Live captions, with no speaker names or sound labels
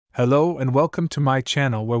Hello and welcome to my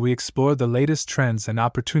channel where we explore the latest trends and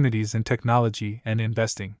opportunities in technology and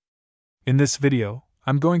investing. In this video,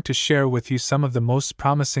 I'm going to share with you some of the most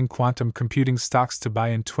promising quantum computing stocks to buy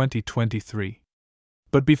in 2023.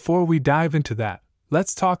 But before we dive into that,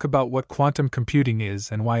 let's talk about what quantum computing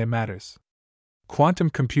is and why it matters. Quantum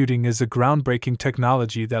computing is a groundbreaking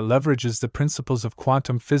technology that leverages the principles of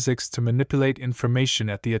quantum physics to manipulate information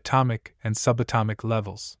at the atomic and subatomic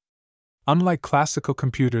levels. Unlike classical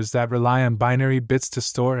computers that rely on binary bits to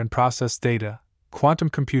store and process data, quantum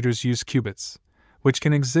computers use qubits, which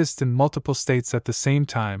can exist in multiple states at the same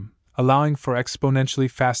time, allowing for exponentially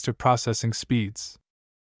faster processing speeds.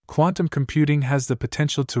 Quantum computing has the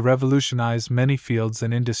potential to revolutionize many fields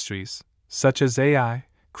and industries, such as AI,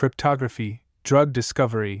 cryptography, drug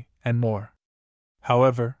discovery, and more.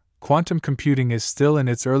 However, quantum computing is still in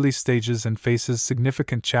its early stages and faces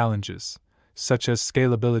significant challenges, such as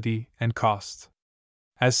scalability and cost.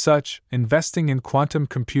 As such, investing in quantum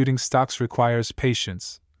computing stocks requires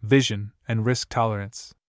patience, vision, and risk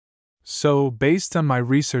tolerance. So, based on my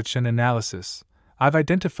research and analysis, I've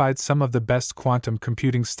identified some of the best quantum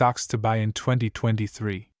computing stocks to buy in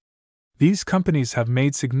 2023. These companies have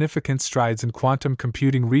made significant strides in quantum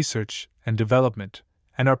computing research and development,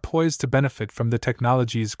 and are poised to benefit from the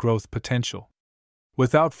technology's growth potential.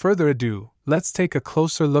 Without further ado, let's take a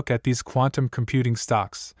closer look at these quantum computing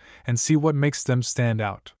stocks and see what makes them stand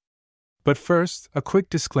out. But first, a quick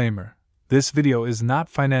disclaimer: this video is not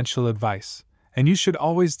financial advice, and you should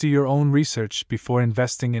always do your own research before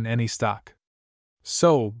investing in any stock.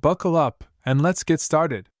 So, buckle up, and let's get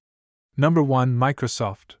started. Number 1.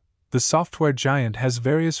 Microsoft. The software giant has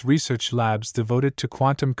various research labs devoted to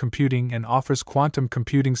quantum computing and offers quantum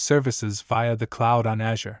computing services via the cloud on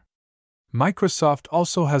Azure. Microsoft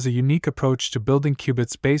also has a unique approach to building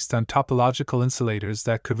qubits based on topological insulators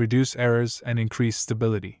that could reduce errors and increase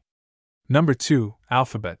stability. Number 2.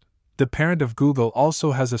 Alphabet. The parent of Google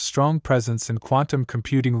also has a strong presence in quantum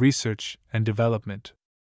computing research and development.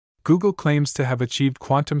 Google claims to have achieved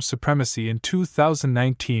quantum supremacy in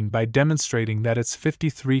 2019 by demonstrating that its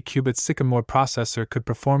 53-qubit Sycamore processor could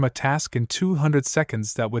perform a task in 200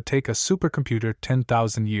 seconds that would take a supercomputer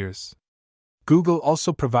 10,000 years. Google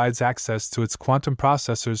also provides access to its quantum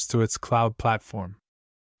processors through its cloud platform.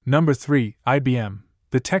 Number 3. IBM.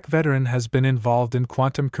 The tech veteran has been involved in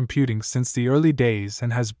quantum computing since the early days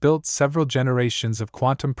and has built several generations of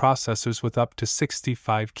quantum processors with up to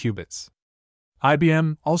 65 qubits.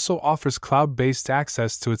 IBM also offers cloud-based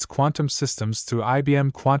access to its quantum systems through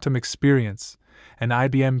IBM Quantum Experience and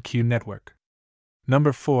IBM Q Network.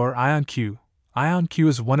 Number 4. Ionq. Ionq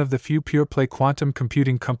is one of the few pure-play quantum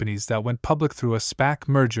computing companies that went public through a SPAC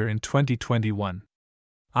merger in 2021.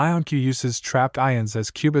 Ionq uses trapped ions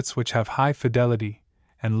as qubits, which have high fidelity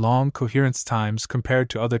and long coherence times compared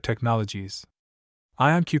to other technologies.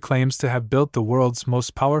 Ionq claims to have built the world's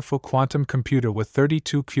most powerful quantum computer with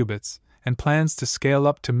 32 qubits and plans to scale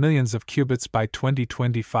up to millions of qubits by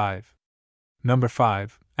 2025. Number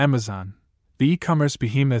 5. Amazon. The e-commerce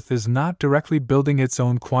behemoth is not directly building its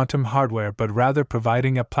own quantum hardware but rather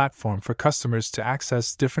providing a platform for customers to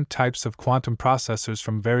access different types of quantum processors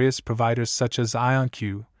from various providers such as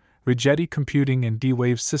Ionq, Rigetti Computing, and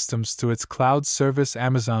D-Wave Systems through its cloud service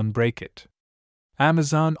Amazon Braket.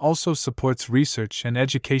 Amazon also supports research and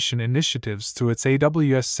education initiatives through its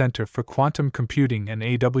AWS Center for Quantum Computing and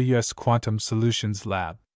AWS Quantum Solutions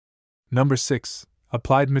Lab. Number 6.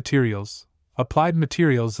 Applied Materials. Applied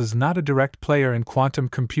Materials is not a direct player in quantum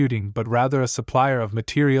computing but rather a supplier of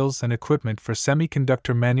materials and equipment for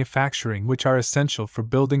semiconductor manufacturing, which are essential for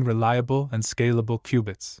building reliable and scalable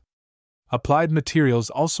qubits. Applied Materials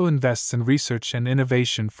also invests in research and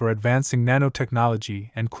innovation for advancing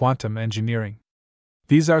nanotechnology and quantum engineering.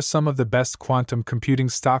 These are some of the best quantum computing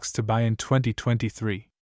stocks to buy in 2023.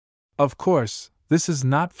 Of course, this is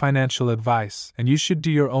not financial advice, and you should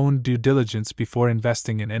do your own due diligence before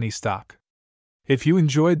investing in any stock. If you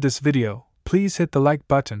enjoyed this video, please hit the like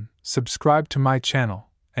button, subscribe to my channel,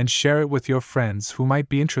 and share it with your friends who might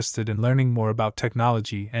be interested in learning more about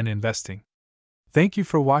technology and investing. Thank you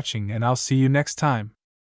for watching, and I'll see you next time.